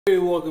Hey,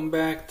 welcome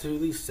back to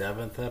the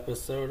 7th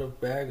episode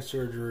of Bag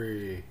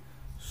Surgery,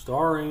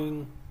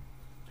 starring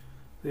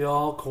the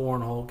all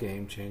Cornhole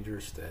Game Changer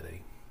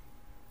Steady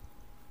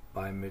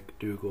by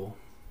McDougal.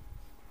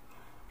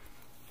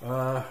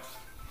 Well,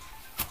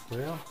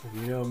 if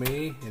you know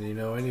me and you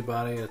know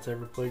anybody that's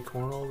ever played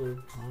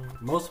Cornhole,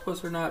 most of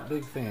us are not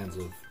big fans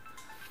of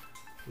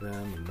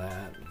them and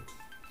that.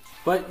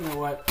 But you know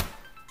what?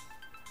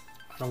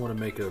 I don't want to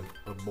make a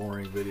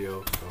boring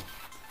video, so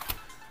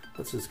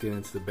let's just get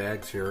into the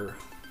bags here.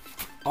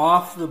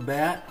 Off the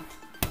bat,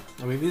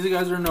 I mean, these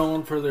guys are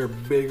known for their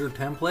bigger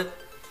template,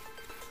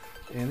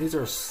 and these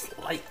are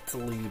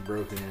slightly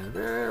broken in.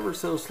 They're ever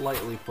so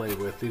slightly played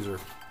with. These are,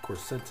 of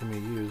course, sent to me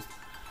used.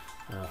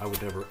 I would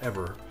never,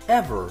 ever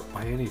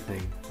buy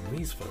anything from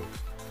these folks.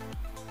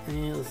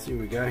 And let's see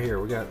what we got here.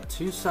 We got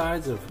two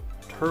sides of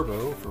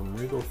Turbo from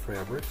Regal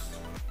Fabrics.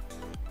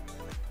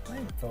 I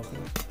ain't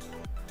fucking.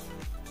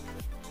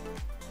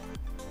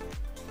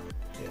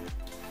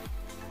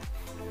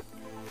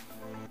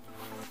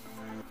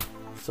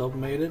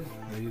 Sublimated,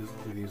 they use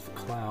the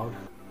cloud.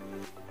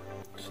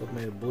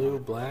 Sublimated blue,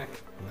 black,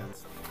 and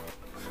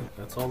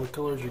that's all the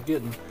colors you're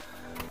getting.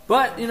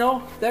 But you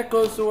know, that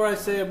goes to what I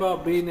say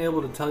about being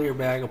able to tell your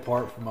bag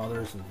apart from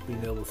others and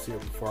being able to see it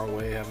from far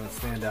away, having it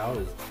stand out.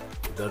 Is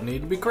it doesn't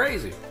need to be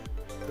crazy.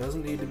 It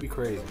doesn't need to be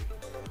crazy.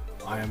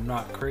 I am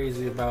not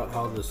crazy about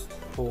how this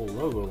whole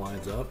logo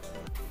lines up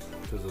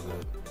because of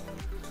the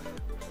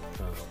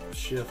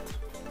shift.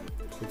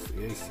 It's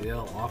the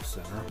ACL off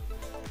center.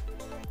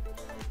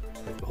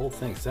 Like the whole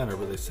thing's centered,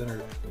 but they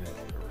centered. You know,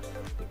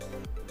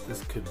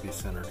 this could be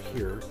centered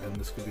here, and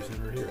this could be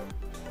centered here.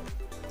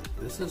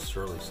 This is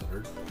surely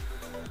centered,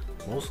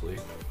 mostly.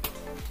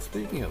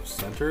 Speaking of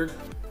centered,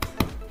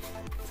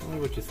 tell me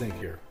what you think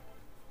here.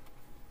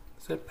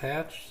 Is that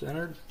patch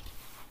centered?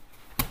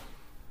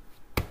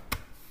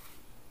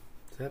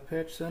 Is that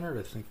patch centered?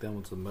 I think that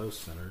one's the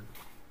most centered.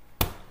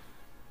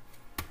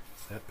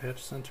 Is that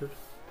patch centered?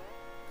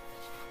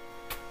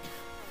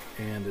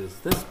 And is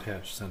this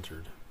patch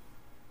centered?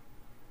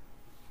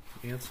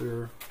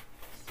 Answer,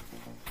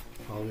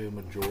 probably a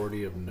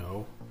majority of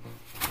no.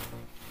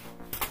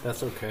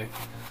 That's okay.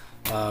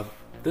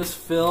 This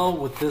fill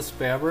with this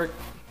fabric,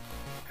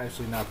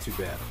 actually not too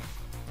bad.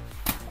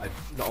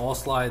 The all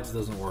slides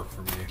doesn't work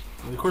for me.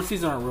 Of course,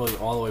 these aren't really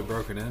all the way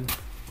broken in,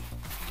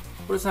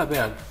 but it's not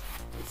bad.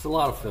 It's a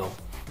lot of fill.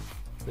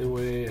 They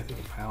weigh, I think,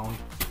 a pound.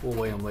 We'll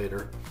weigh them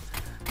later.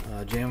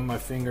 Jamming my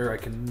finger, I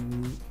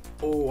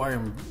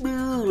am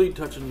barely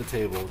touching the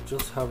table,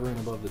 just hovering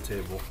above the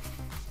table.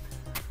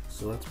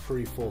 So that's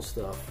pretty full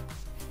stuff.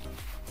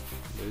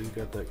 Yeah, you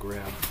got that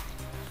grab.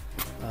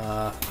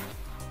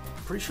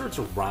 Pretty sure it's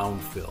a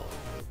round fill.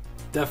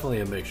 Definitely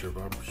a mixture,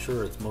 but I'm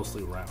sure it's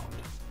mostly round.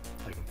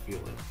 I can feel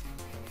it.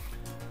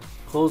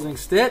 Closing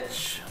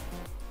stitch.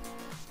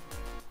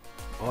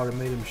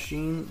 Automated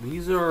machine.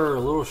 These are a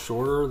little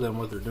shorter than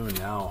what they're doing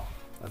now.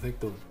 I think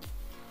the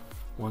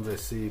ones I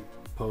see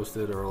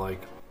posted are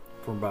like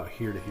from about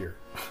here to here.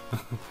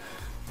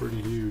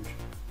 Pretty huge.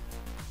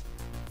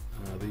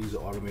 They use an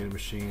automated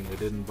machine. They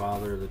didn't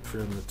bother to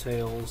trim the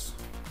tails.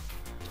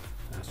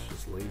 That's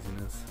just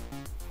laziness.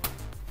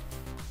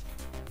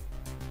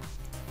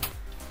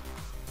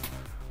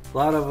 A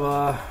lot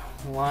of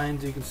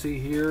lines you can see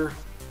here.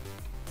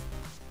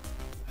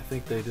 I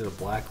think they did a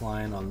black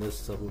line on this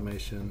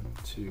sublimation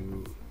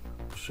to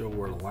show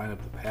where to line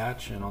up the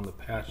patch, and on the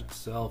patch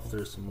itself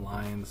there's some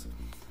lines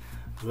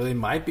where they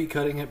might be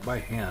cutting it by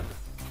hand.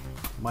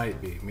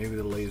 Might be. Maybe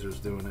the laser's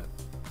doing it.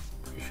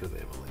 Pretty sure they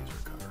have a laser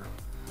cutter.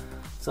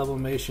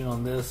 Sublimation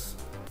on this,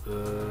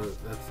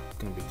 that's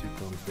going to be 2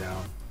 thumbs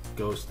down.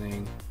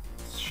 Ghosting,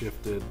 it's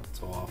shifted,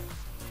 it's off.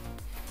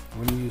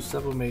 When you use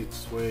sublimate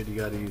suede, you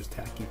got to use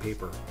tacky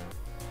paper.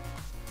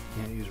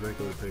 You can't use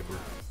regular paper.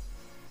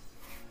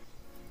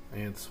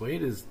 And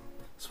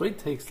suede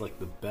takes like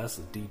the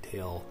best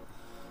detail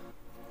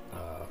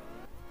of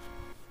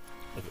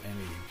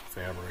any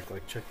fabric.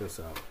 Like, check this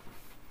out.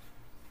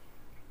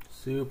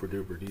 Super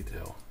duper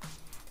detail.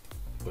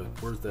 But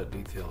where's that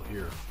detail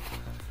here?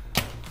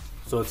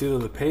 So it's either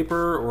the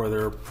paper or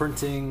they're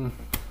printing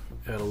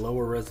at a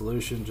lower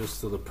resolution just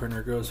so the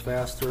printer goes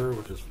faster,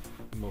 which is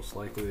most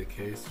likely the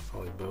case,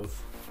 probably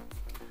both.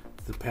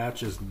 The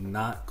patch is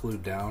not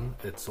glued down,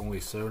 it's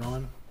only sewed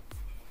on.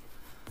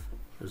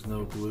 There's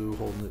no glue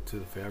holding it to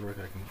the fabric.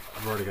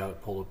 I've already got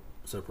it pulled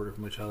separated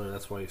from each other.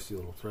 That's why you see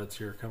little threads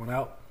here coming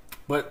out.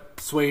 But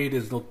suede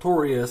is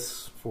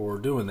notorious for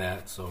doing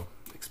that, so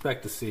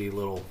expect to see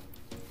little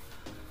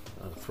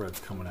threads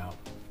coming out.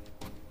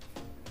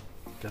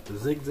 Got the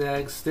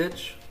zigzag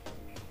stitch,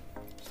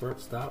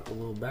 start stop with a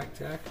little back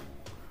tack.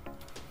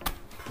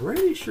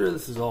 Pretty sure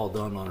this is all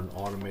done on an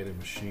automated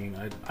machine.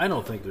 I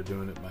don't think they're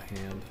doing it by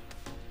hand.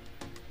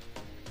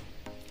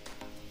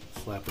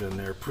 Slap it in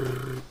there,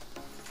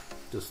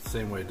 just the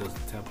same way it does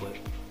the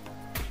template.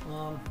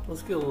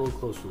 Let's get a little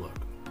closer look.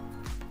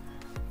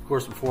 Of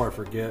course, before I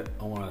forget,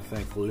 I want to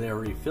thank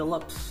Larry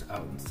Phillips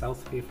out in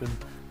South Haven,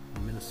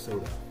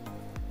 Minnesota,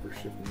 for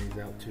shipping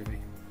these out to me.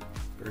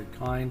 Very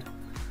kind.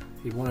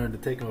 He wanted to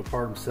take them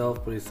apart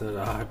himself, but he said,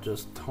 I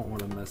just don't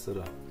want to mess it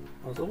up.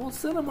 I was like, well,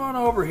 send them on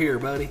over here,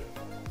 buddy.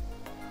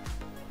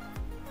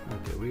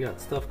 Okay, we got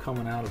stuff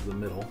coming out of the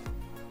middle.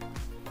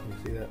 You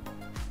see that?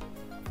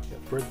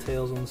 Got thread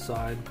tails on the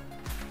side.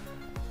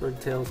 Thread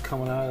tails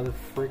coming out of the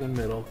friggin'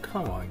 middle.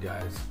 Come on,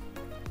 guys.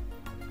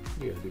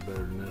 You gotta do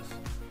better than this.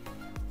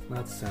 It's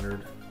not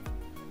centered.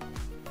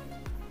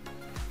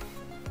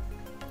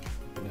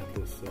 Looking at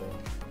this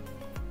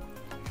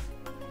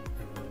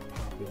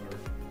popular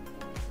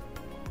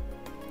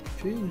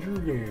change your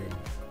game.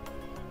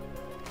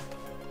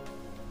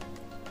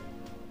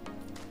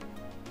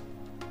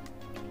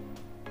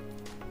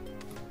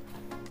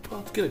 Well,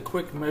 let's get a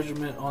quick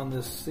measurement on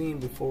this seam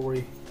before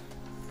we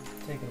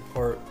take it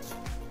apart.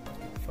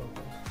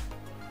 Focus.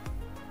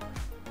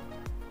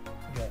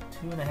 We got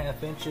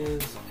 2.5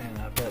 inches, and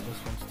I bet this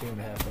one's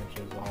 2.5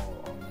 inches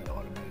all on that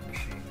automated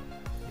machine.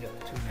 Yeah,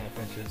 2.5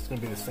 inches. It's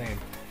gonna be the same.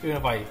 Even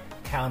if I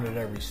counted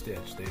every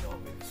stitch, they'd all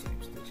be the same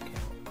stitch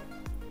count.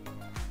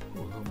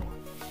 Oh, come on.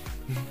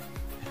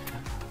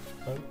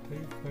 2.5.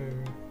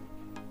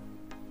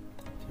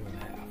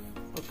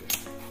 Okay.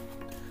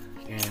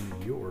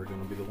 And you're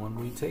going to be the one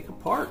we take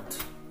apart.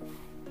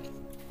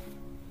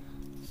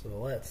 So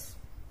let's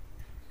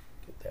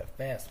get that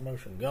fast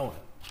motion going.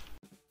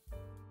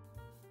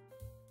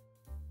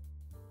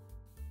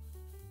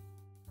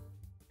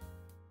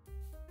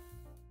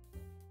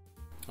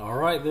 All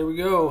right, there we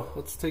go.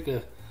 Let's take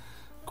a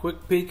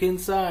quick peek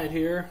inside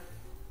here.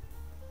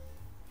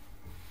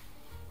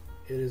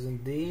 It is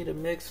indeed a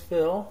mixed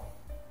fill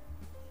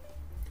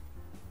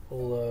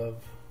full of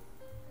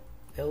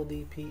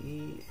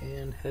LDPE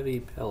and heavy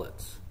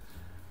pellets.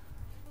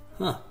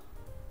 Huh.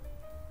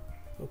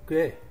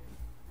 Okay.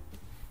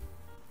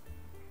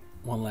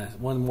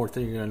 One more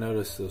thing you're going to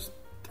notice, those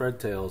thread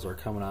tails are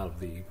coming out of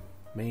the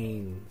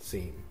main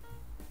seam.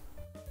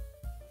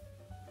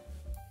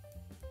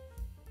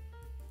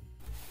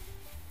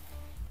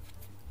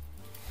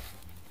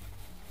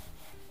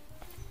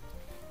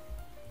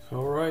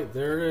 Alright,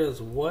 there it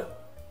is.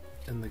 What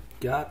in the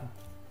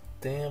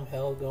goddamn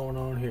hell going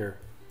on here?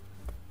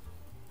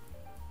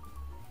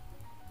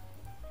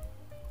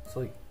 It's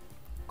like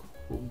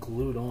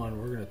glued on.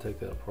 We're going to take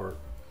that apart.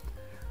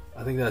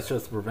 I think that's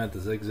just to prevent the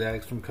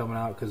zigzags from coming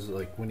out, because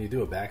like when you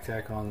do a back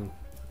tack on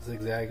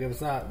zigzag, if it's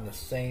not in the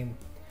same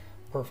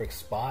perfect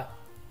spot,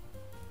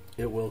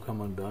 it will come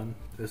undone.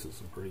 This is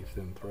some pretty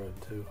thin thread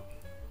too.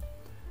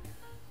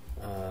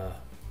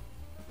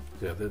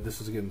 Yeah, this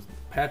is getting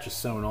patches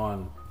sewn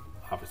on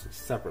obviously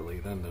separately,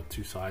 then the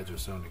two sides are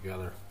sewn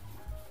together.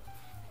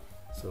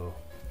 So,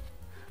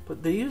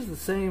 but they use the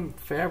same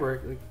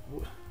fabric. Like,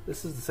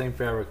 this is the same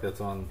fabric that's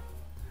on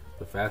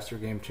the faster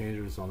game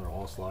changers, on their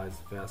all slides,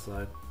 the fast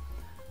side.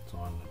 It's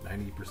on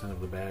 90%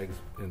 of the bags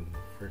in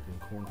freaking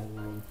Cornhole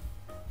room.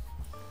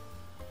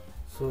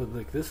 So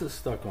like this is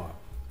stuck on,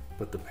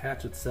 but the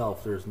patch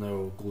itself, there's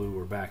no glue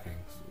or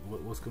backings.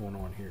 What's going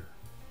on here?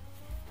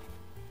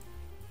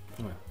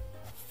 Anyway,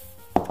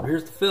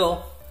 here's the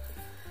fill.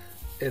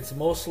 It's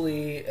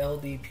mostly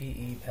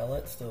LDPE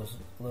pellets, those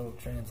little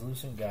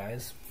translucent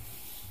guys.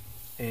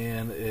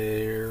 And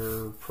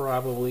they're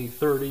probably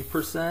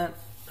 30%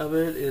 of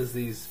it is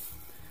these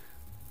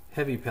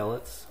heavy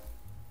pellets.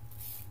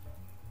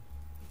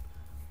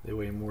 They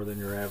weigh more than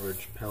your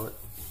average pellet.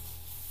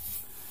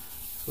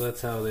 So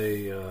that's how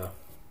they are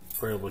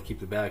able to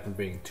keep the bag from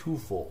being too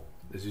full,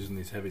 is using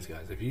these heavy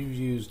guys. If you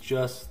use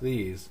just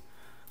these,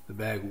 the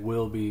bag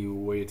will be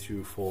way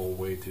too full,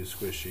 way too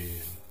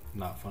squishy, and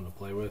not fun to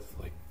play with.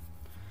 Like,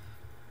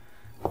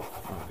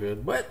 not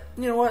good. But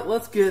you know what?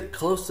 Let's get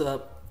close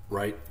up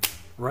right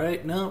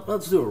now.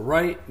 Let's do it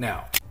right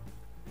now.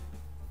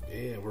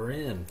 Yeah, we're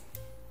in.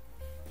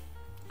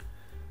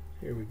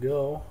 Here we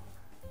go.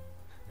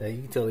 Now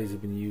you can tell these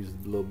have been used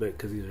a little bit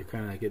because these are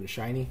kind of getting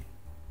shiny.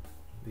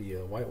 The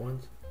white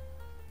ones.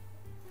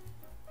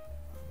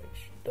 Make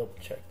sure, double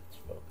check this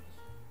focus.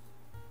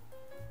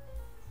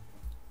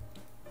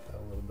 Got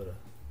a little bit of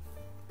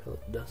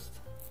pellet dust.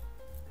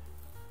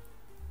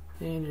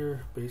 And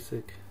your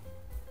basic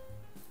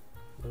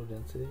low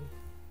density.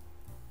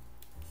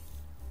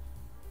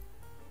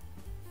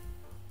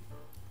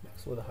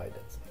 Mixed with a high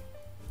density.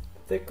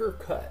 Thicker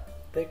cut.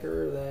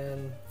 Thicker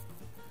than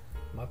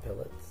my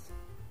pellets.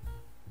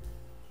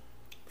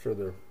 I'm sure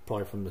they're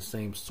probably from the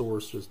same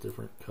source, just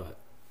different cut.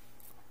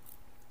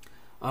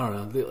 I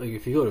don't know. Like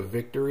if you go to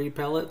Victory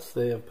Pellets,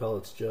 they have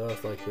pellets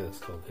just like this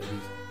called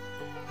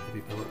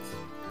heavy pellets.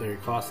 They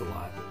cost a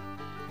lot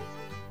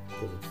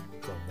because it's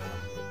from them.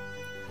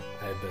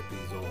 I bet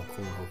these all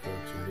Cornhole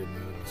folks are getting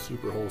it at a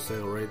super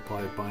wholesale rate,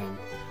 probably buying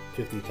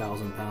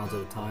 50,000 pounds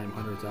at a time,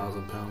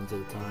 100,000 pounds at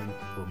a time,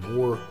 or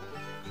more,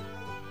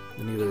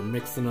 and either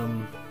mixing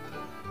them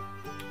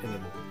in a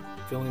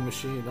filling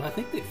machine. I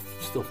think they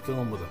still fill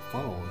them with a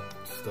funnel and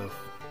stuff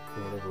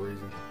for whatever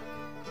reason.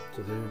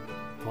 So they're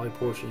probably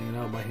portioning it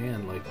out by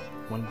hand, like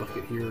one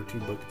bucket here, 2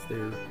 buckets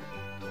there.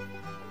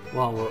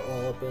 While we're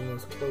all up in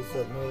this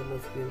close-up mode,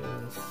 let's get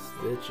in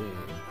stitching.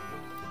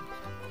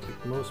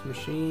 Like most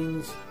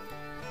machines,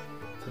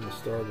 I'm going to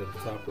start at the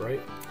top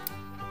right.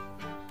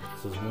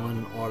 This is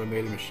one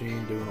automated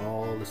machine doing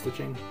all the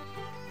stitching.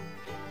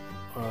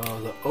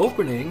 The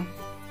opening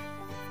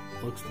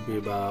looks to be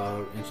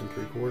about 1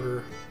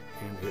 3/4,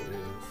 and it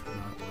is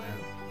not bad.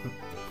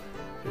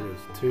 It is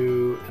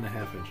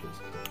 2.5 inches.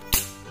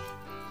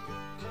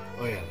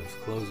 Oh yeah, this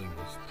closing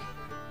was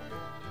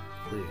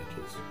 3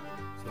 inches.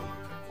 So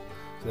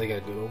they got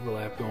a good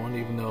overlap going,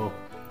 even though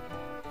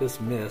this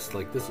missed,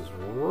 like this is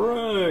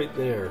right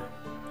there.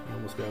 I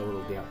almost got a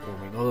little gap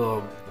forming.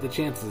 Although the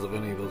chances of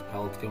any of those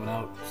pellets coming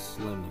out,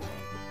 slim to none.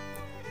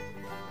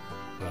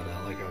 But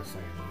like I was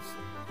saying, this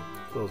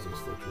closing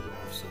stitch was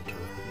off center.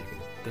 You can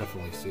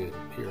definitely see it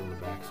here on the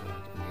back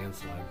side and the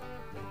inside.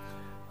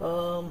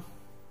 Try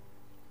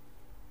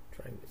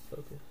and get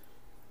focus.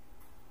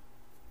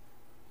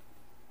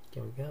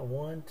 Okay, we got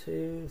 1,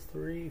 2,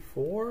 3,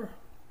 4.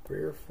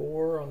 3 or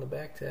 4 on the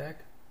back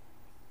tack.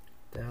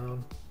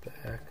 Down,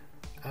 back,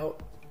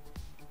 out.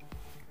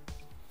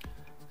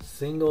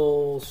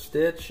 Single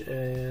stitch,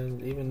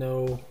 and even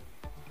though,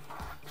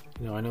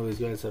 you know, I know these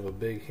guys have a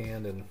big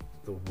hand in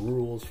the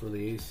rules for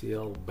the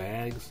ACL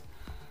bags,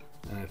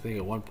 and I think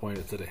at one point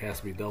it said it has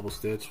to be double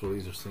stitch. Well,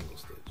 these are single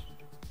stitch.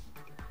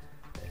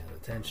 And the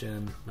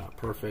tension, not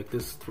perfect.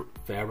 This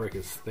fabric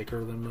is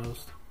thicker than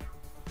most,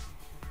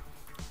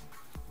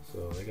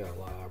 so they got a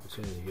lot of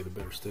opportunity to get a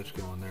better stitch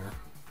going there.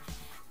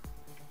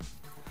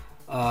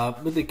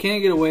 But they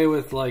can't get away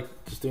with like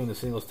just doing the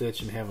single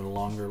stitch and having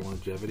longer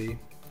longevity,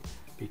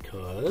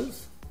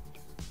 because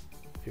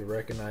if you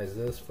recognize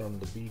this from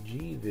the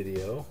BG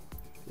video,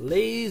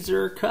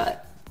 laser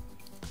cut.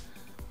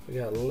 We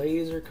got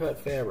laser cut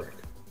fabric.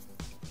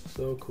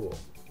 So cool.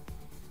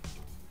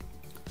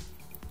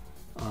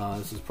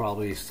 This is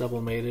probably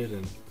sublimated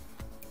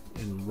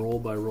and roll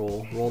by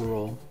roll, roll to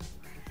roll,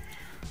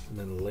 and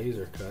then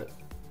laser cut.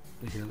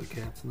 You hear the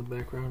cats in the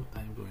background?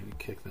 I'm going to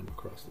kick them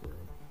across the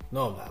room.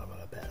 No, I'm not. I'm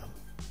going to pet them.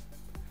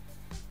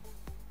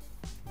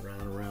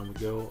 Round and round we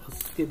go.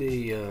 Let's get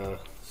a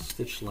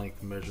stitch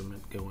length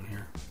measurement going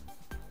here.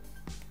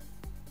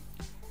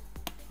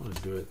 I'm going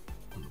to do it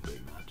on the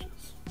big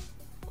notches.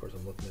 Of course,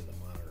 I'm looking at the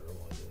monitor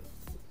while I do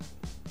this.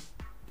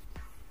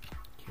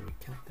 Can we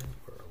count them?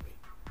 Where are we?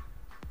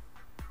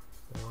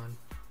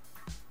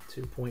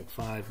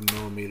 2.5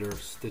 millimeter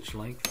stitch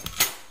length.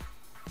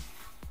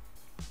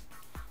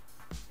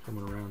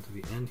 Coming around to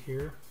the end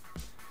here.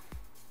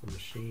 The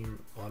machine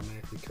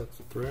automatically cuts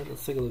the thread.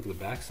 Let's take a look at the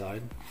back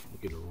side. We'll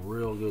get a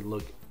real good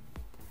look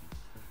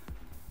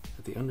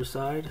at the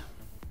underside.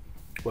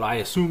 What I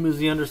assume is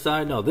the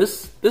underside. No,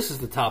 this is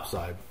the top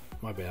side.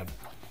 My bad.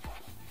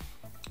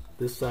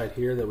 This side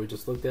here that we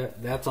just looked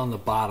at, that's on the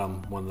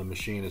bottom when the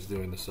machine is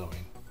doing the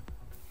sewing.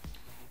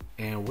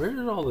 And where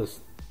did all this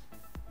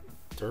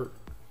dirt,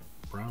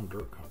 brown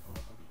dirt come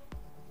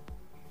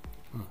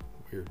from? Huh,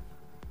 weird.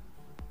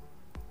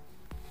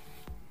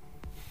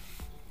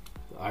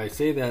 I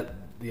say that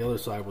the other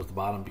side was the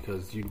bottom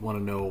because you'd want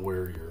to know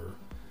where your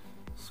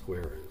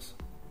square is.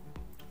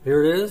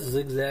 Here it is,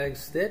 zigzag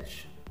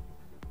stitch.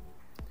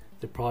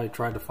 They probably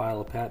tried to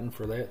file a patent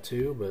for that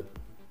too, but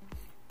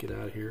get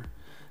out of here.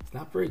 It's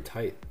not very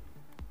tight.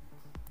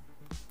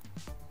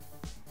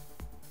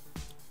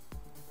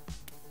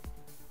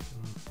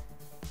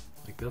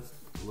 Like that's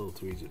a little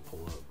too easy to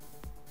pull up.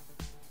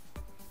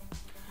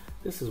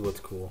 This is what's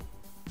cool.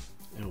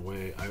 In a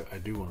way, I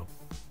do want to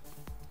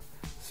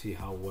see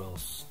how well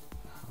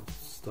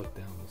stuck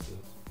down this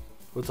is.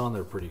 What's on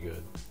there pretty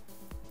good.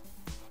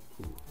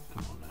 Ooh,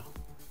 come on now.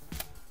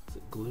 Is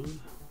it glued?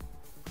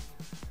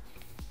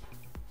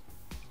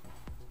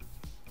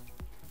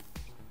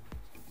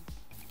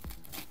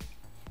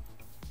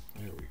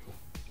 There we go.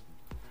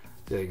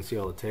 Yeah, you can see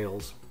all the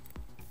tails.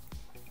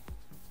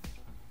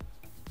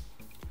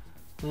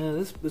 Yeah,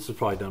 this is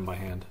probably done by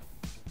hand,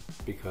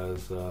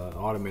 because an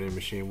automated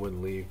machine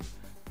wouldn't leave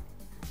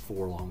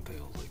 4 long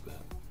tails like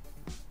that.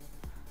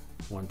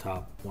 One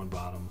top, one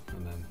bottom,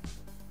 and then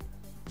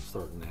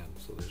start and end.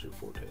 So there's your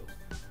 4 tails.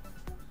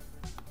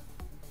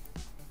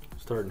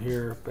 Starting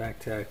here,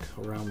 back tack,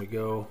 around we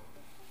go.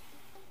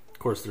 Of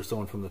course, they're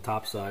sewing from the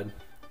top side.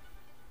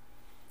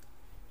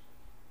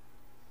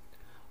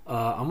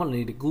 I'm gonna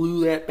need to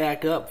glue that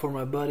back up for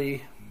my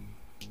buddy,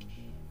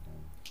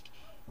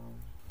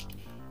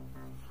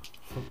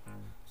 so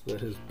that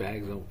his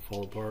bags don't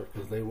fall apart,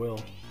 because they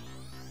will.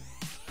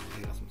 I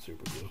got some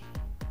super glue.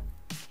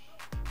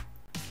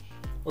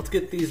 Let's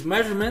get these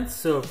measurements.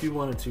 So if you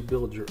wanted to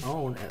build your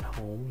own at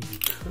home, you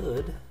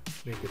could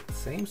make it the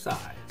same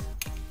size.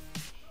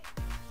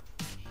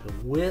 The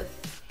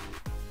width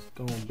is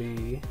going to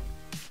be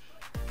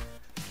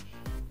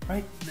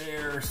right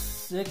there,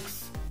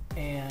 6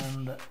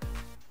 and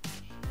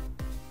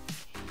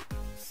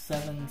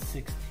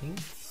 7/16.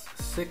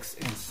 6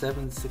 and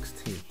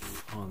 7/16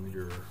 on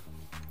your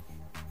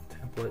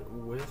template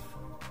width.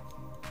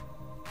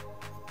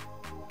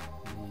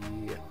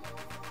 Yeah.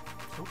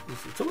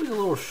 It's always a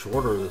little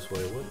shorter this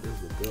way. What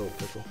is the deal,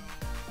 Pickle?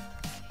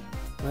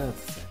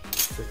 That's the same.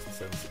 6 and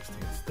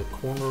 7/16. The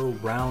corner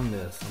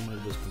roundness. I'm going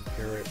to just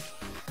compare it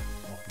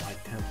off my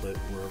template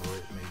wherever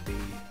it may be.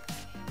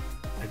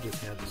 I just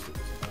had this. Okay.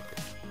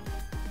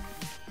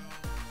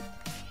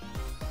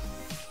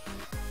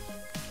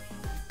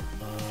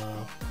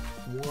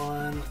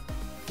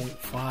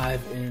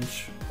 1.5-inch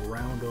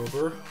round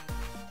over.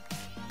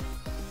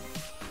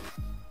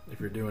 If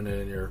you're doing it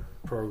in your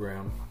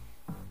program,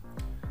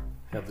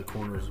 have the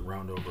corners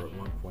round over at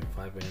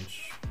 1.5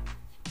 inch.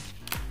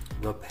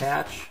 The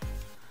patch,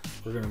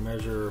 we're going to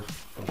measure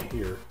from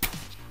here.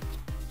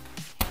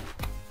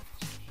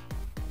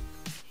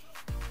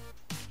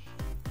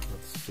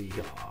 Let's see.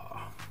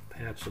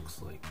 Patch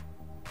looks like,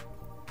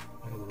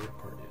 where the red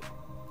part is.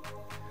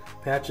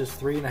 Patch is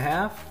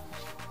 3.5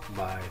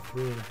 by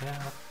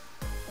 3.5.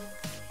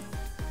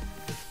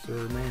 Yes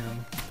sir,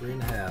 ma'am.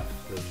 3.5.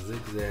 The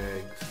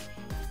zigzags.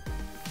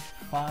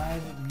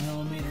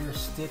 5mm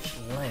stitch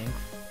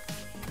length,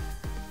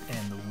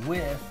 and the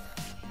width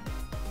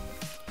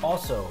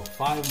also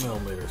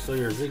 5mm. So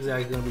your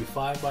zigzag is going to be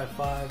 5 by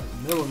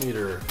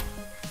 5mm.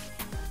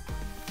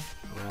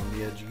 Around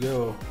the edge you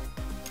go.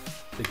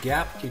 The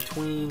gap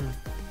between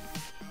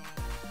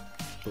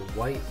the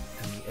white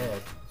and the edge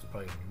is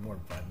probably going to be more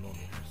than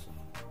 5mm. So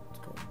it's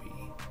going to be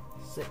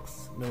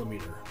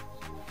 6mm.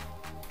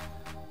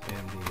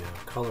 And the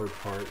colored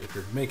part, if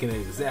you're making it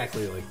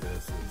exactly like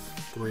this, is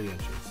 3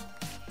 inches.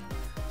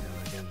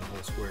 The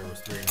whole square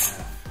was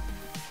 3.5.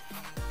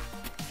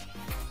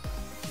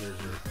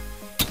 There's your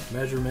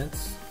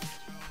measurements.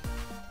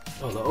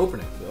 Oh, the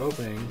opening. The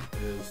opening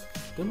is,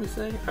 didn't we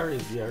say? I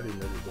already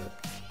measured that.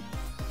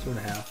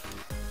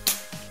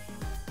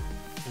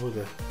 2.5. With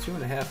a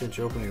 2.5-inch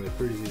opening, they're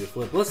pretty easy to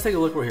flip. Let's take a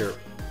look right here.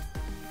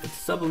 It's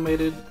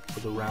sublimated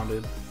with a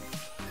rounded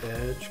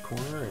edge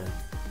corner, and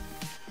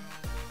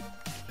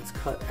it's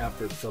cut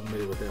after it's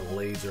sublimated with that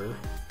laser. You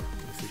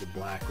see the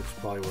black, which is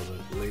probably where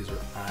the laser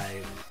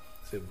eye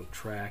able to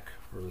track,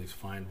 or at least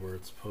find where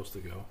it's supposed to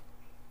go.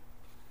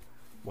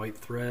 White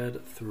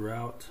thread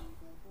throughout.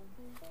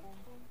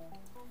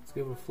 Let's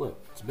give it a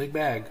flip. It's a big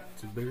bag.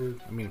 It's a bigger,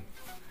 I mean,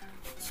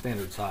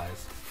 standard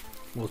size.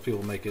 Most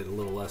people make it a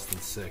little less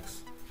than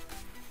 6.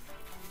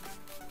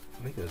 I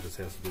think that just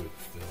has to do with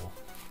the fill.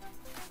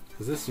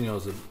 Because this, you know,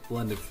 is a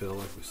blended fill,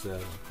 like we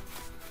said.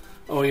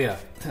 Oh yeah,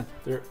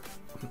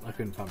 I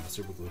couldn't find my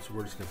super glue, so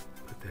we're just gonna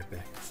put that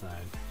back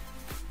inside.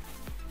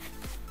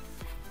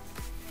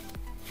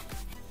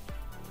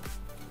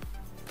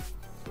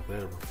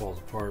 That ever falls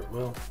apart,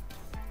 well,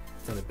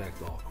 send it back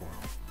to all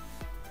Cornhole.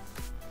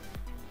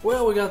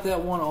 Well, we got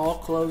that one all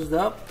closed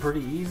up,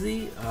 pretty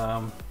easy.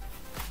 I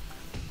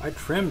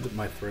trimmed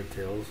my thread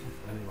tails.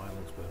 I think mine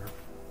looks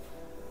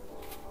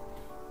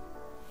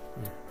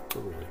better.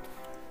 Really.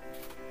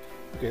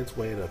 Okay, let's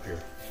weigh it up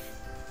here.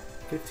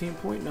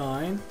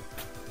 15.9,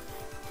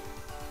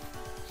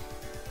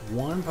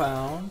 1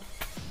 pound,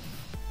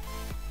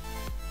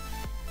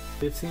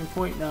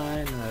 15.9,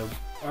 and I've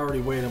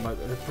already weighed them. I'm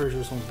pretty sure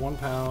this one's 1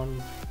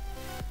 pound.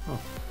 Oh.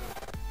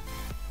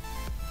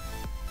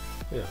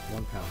 Yeah,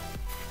 1 pound.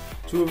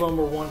 2 of them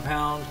were 1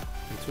 pound,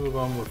 and 2 of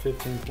them were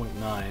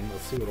 15.9.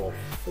 Let's see what all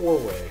 4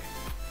 weigh.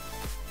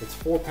 If it's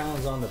 4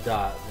 pounds on the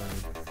dot, then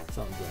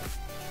something's right.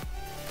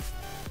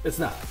 It's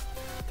not.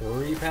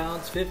 3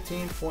 pounds,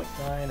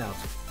 15.9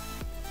 ounces.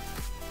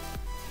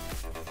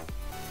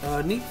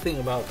 Neat thing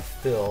about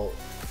fill,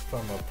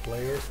 from a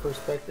player's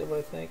perspective,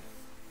 I think,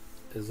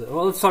 is that,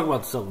 well, let's talk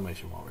about the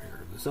sublimation while we're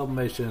here. The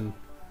sublimation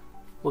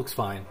looks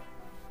fine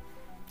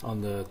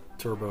on the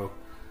turbo.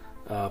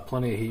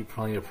 Plenty of heat,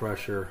 plenty of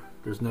pressure.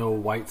 There's no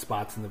white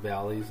spots in the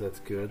valleys. That's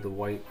good. The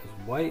white is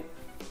white.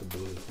 The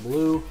blue is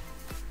blue.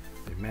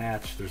 They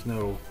match. There's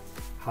no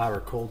hot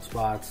or cold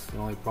spots. The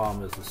only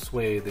problem is the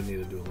suede. They need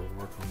to do a little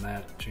work on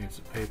that. Change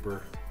the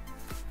paper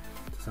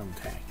to something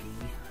tacky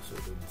so it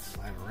doesn't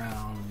slide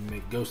around and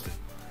make ghosting.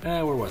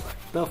 Where was I?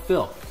 The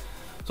fill.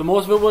 So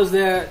most of it was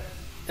that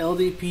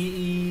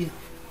LDPE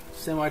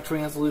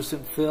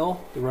semi-translucent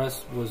fill. The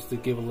rest was to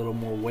give a little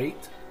more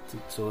weight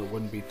so it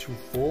wouldn't be too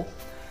full.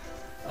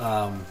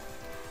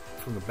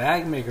 From the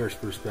bag maker's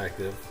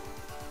perspective,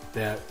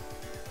 that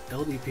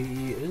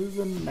LDPE is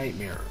a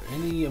nightmare.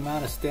 Any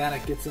amount of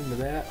static gets into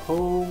that,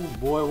 oh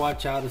boy,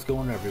 watch out, it's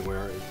going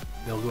everywhere.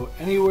 They'll go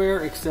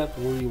anywhere except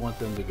where you want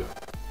them to go.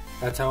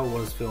 That's how it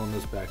was filling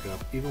this back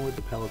up. Even with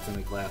the pellets in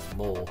a glass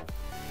bowl,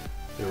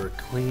 they were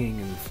clinging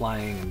and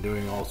flying and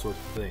doing all sorts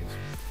of things.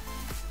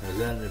 Is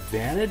that an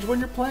advantage when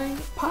you're playing?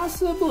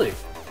 Possibly.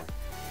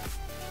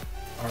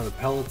 Are the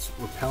pellets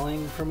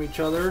repelling from each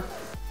other?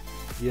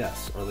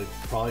 Yes. Are they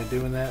probably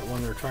doing that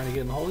when they're trying to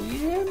get in the hole?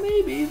 Yeah,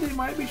 maybe. They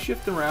might be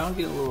shifting around,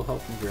 getting a little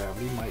help from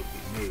gravity. Might be,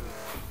 maybe.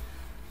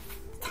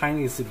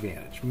 Tiniest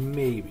advantage,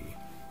 maybe.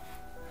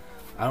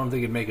 I don't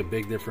think it'd make a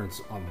big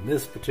difference on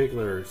this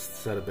particular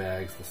set of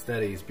bags, the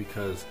Steadies,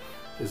 because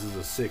this is a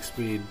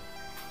 6-speed.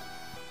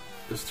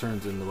 This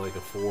turns into like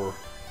a 4 with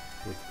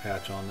the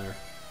patch on there.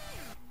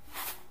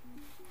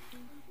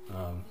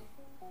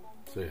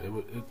 So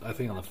yeah, I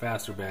think on the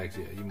faster bags,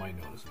 yeah, you might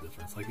notice a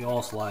difference. Like the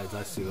all slides,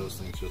 I see those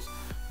things just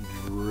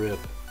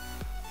drip,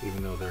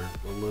 even though they're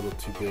a little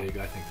too big.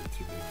 I think they're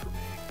too big for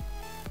me.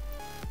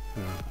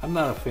 I'm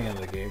not a fan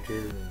of the game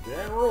changer in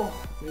general.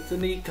 It's a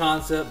neat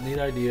concept, neat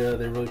idea.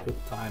 They really put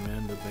the time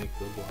in to make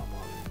the blah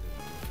blah,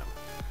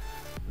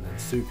 and then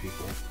sue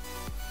people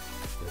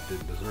that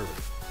didn't deserve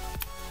it.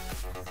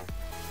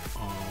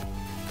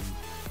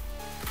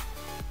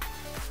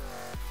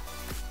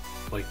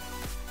 Like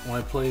when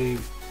I play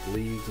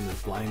leagues and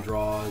there's blind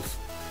draws,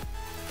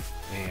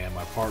 and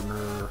my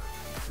partner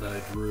that I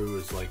drew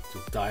is like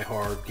just die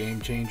hard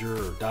game changer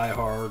or die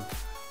hard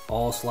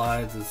all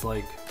slides, it's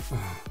like,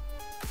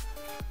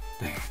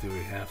 dang, do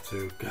we have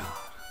to? God,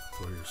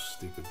 throw your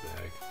stupid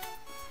bag.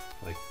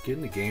 Like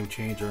getting the game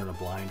changer in a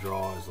blind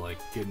draw is like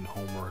getting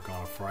homework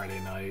on a Friday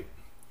night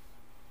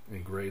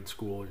in grade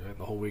school. You have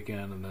the whole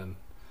weekend and then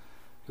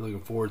you're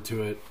looking forward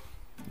to it,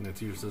 and the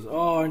teacher says,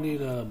 "Oh, I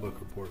need a book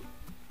report."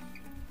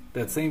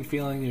 That same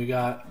feeling you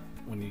got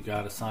when you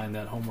got assigned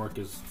that homework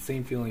is the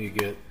same feeling you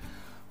get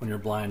when your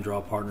blind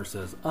draw partner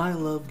says, "I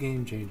love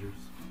game changers."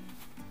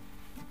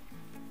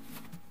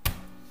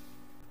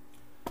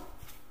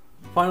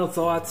 Final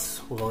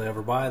thoughts. Will I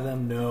ever buy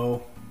them?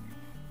 No.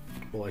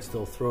 Will I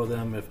still throw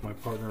them if my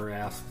partner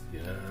asks?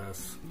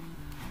 Yes.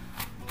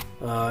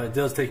 It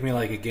does take me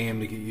like a game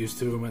to get used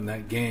to them, and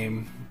that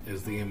game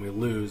is the game we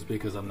lose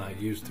because I'm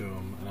not used to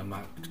them, and I'm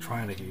not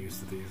trying to get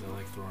used to these. I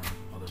like throwing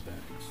other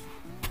bags.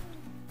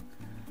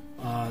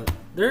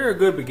 They're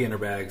good beginner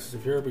bags.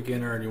 If you're a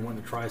beginner and you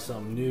want to try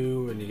something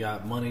new and you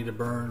got money to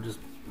burn, just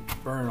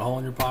burn a hole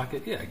in your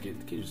pocket, yeah,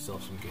 get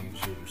yourself some game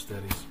shooter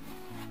steadies.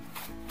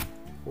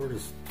 Or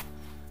just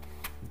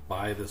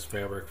buy this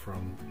fabric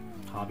from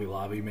Hobby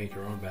Lobby, make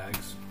your own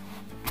bags.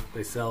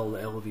 They sell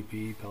the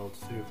LDP pellets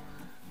too.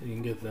 And you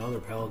can get the other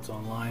pellets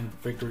online,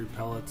 Victory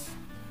pellets.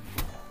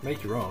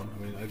 Make your own.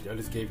 I mean, I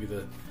just gave you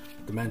the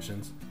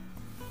dimensions.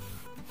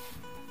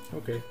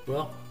 Okay,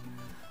 well,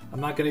 I'm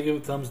not going to give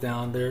it thumbs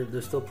down.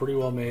 They're still pretty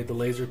well made. The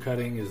laser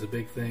cutting is a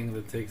big thing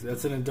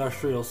that's an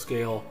industrial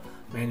scale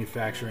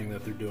manufacturing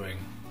that they're doing.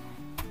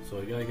 So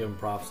you got to give them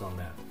props on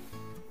that.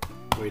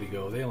 Way to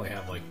go. They only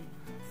have like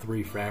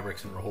 3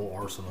 fabrics in their whole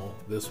arsenal.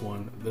 This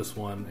one,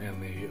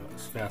 and the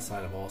fast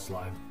side of all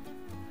slide.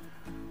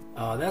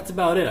 That's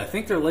about it. I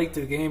think they're late to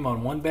the game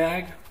on one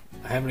bag.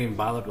 I haven't even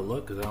bothered to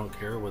look because I don't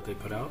care what they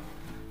put out.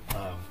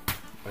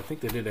 I think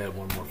they did add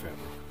one more fabric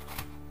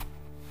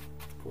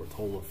for a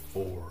total of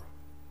 4.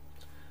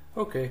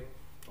 Okay,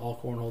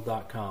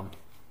 allcornhole.com.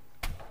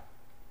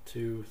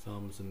 2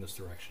 thumbs in this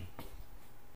direction.